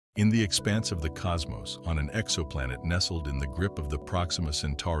In the expanse of the cosmos, on an exoplanet nestled in the grip of the Proxima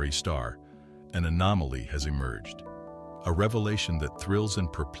Centauri star, an anomaly has emerged. A revelation that thrills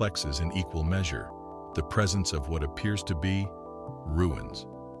and perplexes in equal measure, the presence of what appears to be ruins.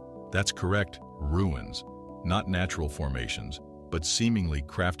 That's correct, ruins, not natural formations, but seemingly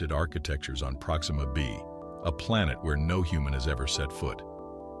crafted architectures on Proxima b, a planet where no human has ever set foot.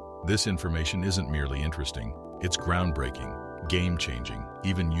 This information isn't merely interesting, it's groundbreaking, game-changing,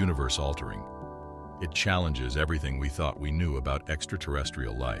 even universe-altering. It challenges everything we thought we knew about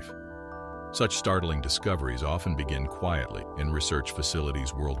extraterrestrial life. Such startling discoveries often begin quietly in research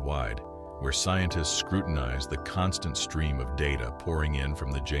facilities worldwide, where scientists scrutinize the constant stream of data pouring in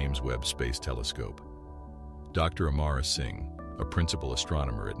from the James Webb Space Telescope. Dr. Amara Singh, a principal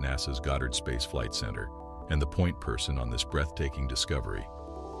astronomer at NASA's Goddard Space Flight Center and the point person on this breathtaking discovery,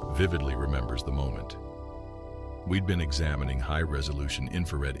 vividly remembers the moment. We'd been examining high-resolution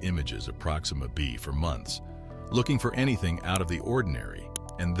infrared images of Proxima b for months, looking for anything out of the ordinary,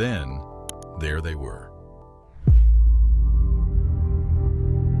 and then, there they were.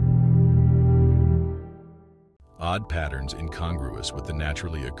 Odd patterns incongruous with the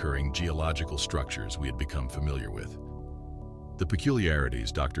naturally occurring geological structures we had become familiar with. The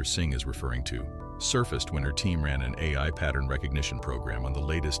peculiarities Dr. Singh is referring to surfaced when her team ran an AI pattern recognition program on the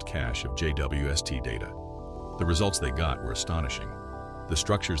latest cache of JWST data. The results they got were astonishing. The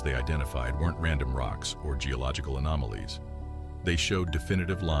structures they identified weren't random rocks or geological anomalies. They showed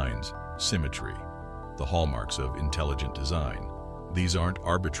definitive lines, symmetry, the hallmarks of intelligent design. These aren't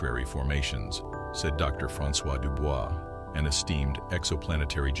arbitrary formations, said Dr. Francois Dubois, an esteemed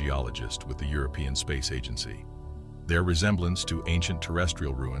exoplanetary geologist with the European Space Agency. Their resemblance to ancient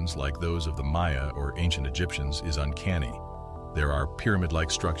terrestrial ruins like those of the Maya or ancient Egyptians is uncanny. There are pyramid-like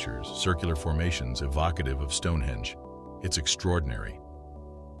structures, circular formations evocative of Stonehenge. It's extraordinary.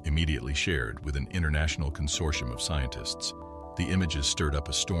 Immediately shared with an international consortium of scientists, the images stirred up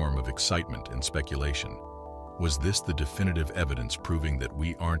a storm of excitement and speculation. Was this the definitive evidence proving that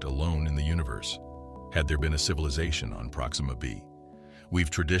we aren't alone in the universe? Had there been a civilization on Proxima b? We've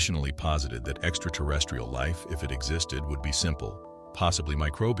traditionally posited that extraterrestrial life, if it existed, would be simple, possibly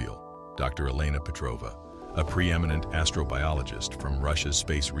microbial. Dr. Elena Petrova, a preeminent astrobiologist from Russia's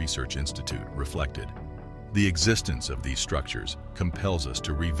Space Research Institute, reflected. The existence of these structures compels us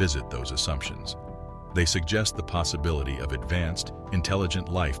to revisit those assumptions. They suggest the possibility of advanced, intelligent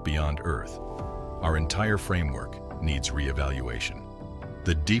life beyond Earth. Our entire framework needs reevaluation.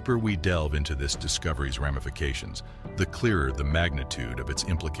 The deeper we delve into this discovery's ramifications, the clearer the magnitude of its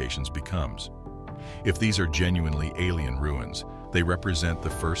implications becomes. If these are genuinely alien ruins, they represent the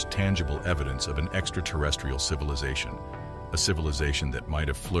first tangible evidence of an extraterrestrial civilization, a civilization that might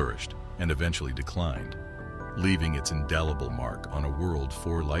have flourished and eventually declined, leaving its indelible mark on a world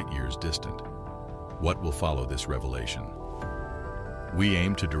 4 light-years distant. What will follow this revelation? We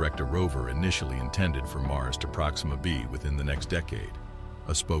aim to direct a rover initially intended for Mars to Proxima b within the next decade,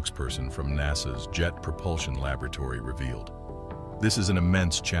 a spokesperson from NASA's Jet Propulsion Laboratory revealed. This is an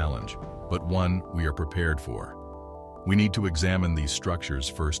immense challenge, but one we are prepared for. We need to examine these structures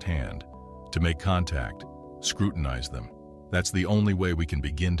firsthand, to make contact, scrutinize them. That's the only way we can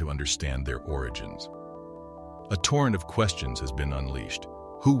begin to understand their origins. A torrent of questions has been unleashed.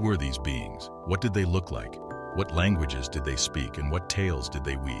 Who were these beings? What did they look like? What languages did they speak and what tales did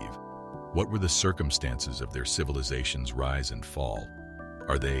they weave? What were the circumstances of their civilization's rise and fall?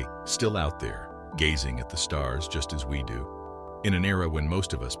 Are they still out there, gazing at the stars just as we do? In an era when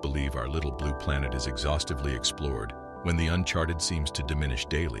most of us believe our little blue planet is exhaustively explored, when the uncharted seems to diminish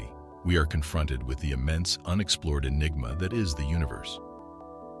daily, we are confronted with the immense, unexplored enigma that is the universe.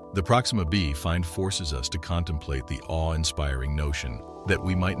 The Proxima b find forces us to contemplate the awe-inspiring notion that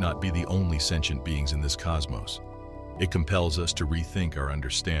we might not be the only sentient beings in this cosmos. It compels us to rethink our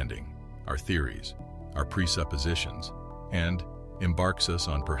understanding, our theories, our presuppositions, and embarks us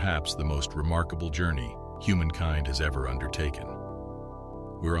on perhaps the most remarkable journey humankind has ever undertaken.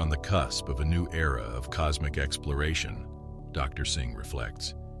 We're on the cusp of a new era of cosmic exploration, Dr. Singh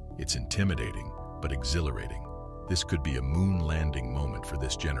reflects. It's intimidating, but exhilarating. This could be a moon landing moment for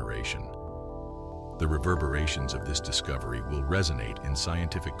this generation. The reverberations of this discovery will resonate in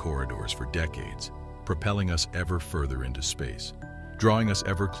scientific corridors for decades, propelling us ever further into space, drawing us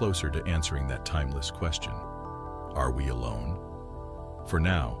ever closer to answering that timeless question. Are we alone? For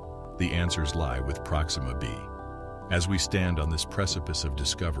now, the answers lie with Proxima b. As we stand on this precipice of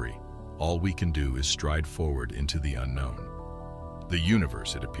discovery, all we can do is stride forward into the unknown. The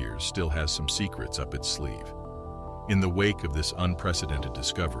universe, it appears, still has some secrets up its sleeve. In the wake of this unprecedented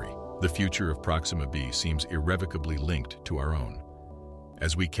discovery, the future of Proxima b seems irrevocably linked to our own.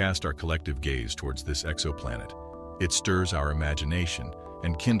 As we cast our collective gaze towards this exoplanet, it stirs our imagination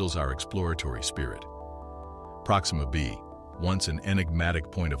and kindles our exploratory spirit. Proxima b, once an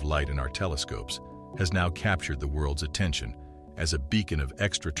enigmatic point of light in our telescopes, has now captured the world's attention as a beacon of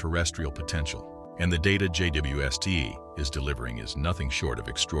extraterrestrial potential, and the data JWST is delivering is nothing short of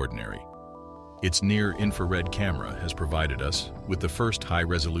extraordinary. Its near-infrared camera has provided us with the first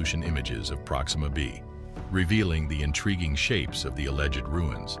high-resolution images of Proxima b, revealing the intriguing shapes of the alleged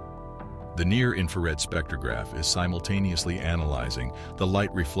ruins. The near-infrared spectrograph is simultaneously analyzing the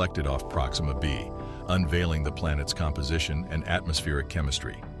light reflected off Proxima b, unveiling the planet's composition and atmospheric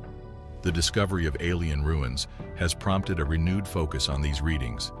chemistry. The discovery of alien ruins has prompted a renewed focus on these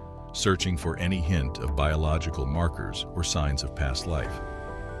readings, searching for any hint of biological markers or signs of past life.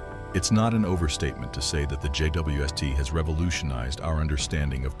 It's not an overstatement to say that the JWST has revolutionized our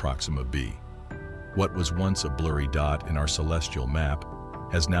understanding of Proxima b. What was once a blurry dot in our celestial map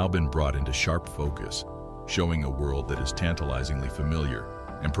has now been brought into sharp focus, showing a world that is tantalizingly familiar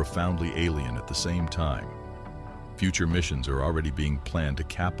and profoundly alien at the same time. Future missions are already being planned to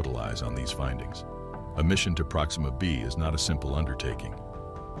capitalize on these findings. A mission to Proxima b is not a simple undertaking.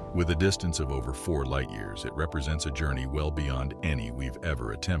 With a distance of over 4 light-years, it represents a journey well beyond any we've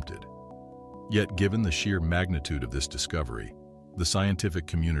ever attempted. Yet, given the sheer magnitude of this discovery, the scientific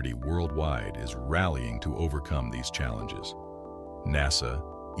community worldwide is rallying to overcome these challenges. NASA,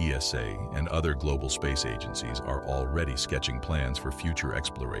 ESA, and other global space agencies are already sketching plans for future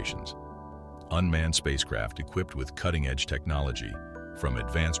explorations. Unmanned spacecraft equipped with cutting-edge technology, from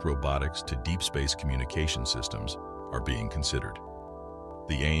advanced robotics to deep space communication systems, are being considered.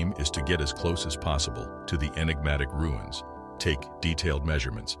 The aim is to get as close as possible to the enigmatic ruins, take detailed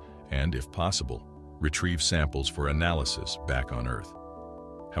measurements, and, if possible, retrieve samples for analysis back on Earth.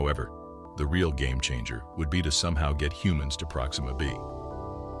 However, the real game-changer would be to somehow get humans to Proxima b.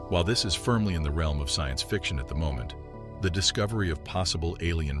 While this is firmly in the realm of science fiction at the moment, the discovery of possible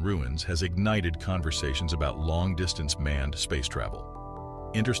alien ruins has ignited conversations about long-distance manned space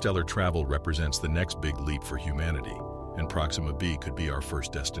travel. Interstellar travel represents the next big leap for humanity, and Proxima b could be our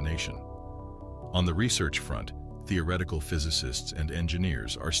first destination. On the research front, theoretical physicists and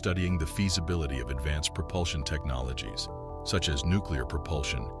engineers are studying the feasibility of advanced propulsion technologies, such as nuclear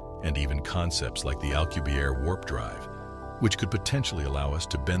propulsion, and even concepts like the Alcubierre warp drive, which could potentially allow us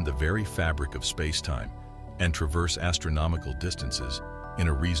to bend the very fabric of space-time and traverse astronomical distances in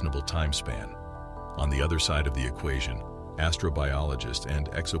a reasonable time span. On the other side of the equation, astrobiologists and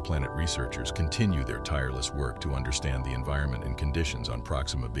exoplanet researchers continue their tireless work to understand the environment and conditions on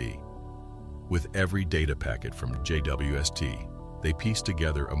Proxima b. With every data packet from JWST, they piece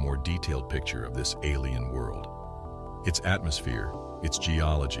together a more detailed picture of this alien world. Its atmosphere, its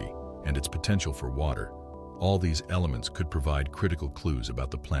geology, and its potential for water, all these elements could provide critical clues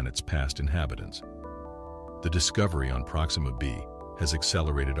about the planet's past inhabitants. The discovery on Proxima b has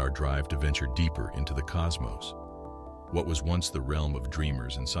accelerated our drive to venture deeper into the cosmos. What was once the realm of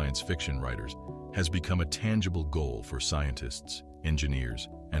dreamers and science fiction writers has become a tangible goal for scientists, engineers,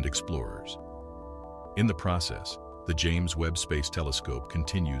 and explorers. In the process, the James Webb Space Telescope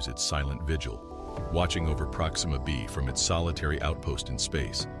continues its silent vigil, watching over Proxima b from its solitary outpost in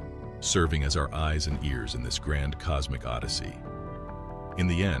space, serving as our eyes and ears in this grand cosmic odyssey. In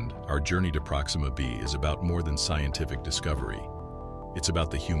the end, our journey to Proxima b is about more than scientific discovery. It's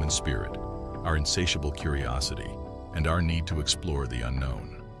about the human spirit, our insatiable curiosity, and our need to explore the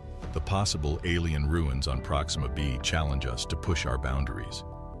unknown. The possible alien ruins on Proxima b challenge us to push our boundaries,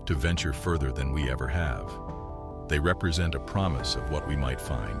 to venture further than we ever have. They represent a promise of what we might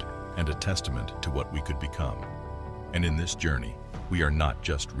find and a testament to what we could become. And in this journey, we are not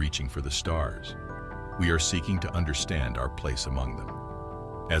just reaching for the stars. We are seeking to understand our place among them.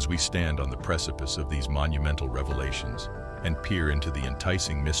 As we stand on the precipice of these monumental revelations and peer into the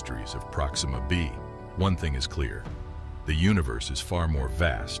enticing mysteries of Proxima b, one thing is clear. The universe is far more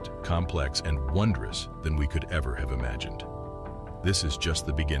vast, complex, and wondrous than we could ever have imagined. This is just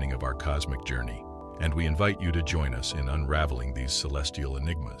the beginning of our cosmic journey, and we invite you to join us in unraveling these celestial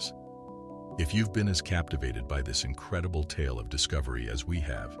enigmas. If you've been as captivated by this incredible tale of discovery as we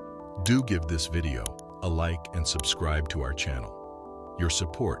have, do give this video a like and subscribe to our channel. Your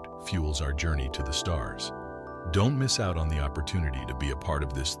support fuels our journey to the stars. Don't miss out on the opportunity to be a part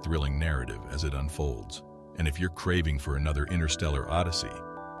of this thrilling narrative as it unfolds. And if you're craving for another interstellar odyssey,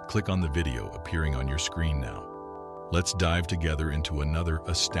 click on the video appearing on your screen now. Let's dive together into another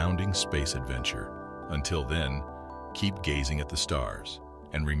astounding space adventure. Until then, keep gazing at the stars.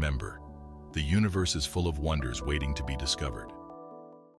 And remember, the universe is full of wonders waiting to be discovered.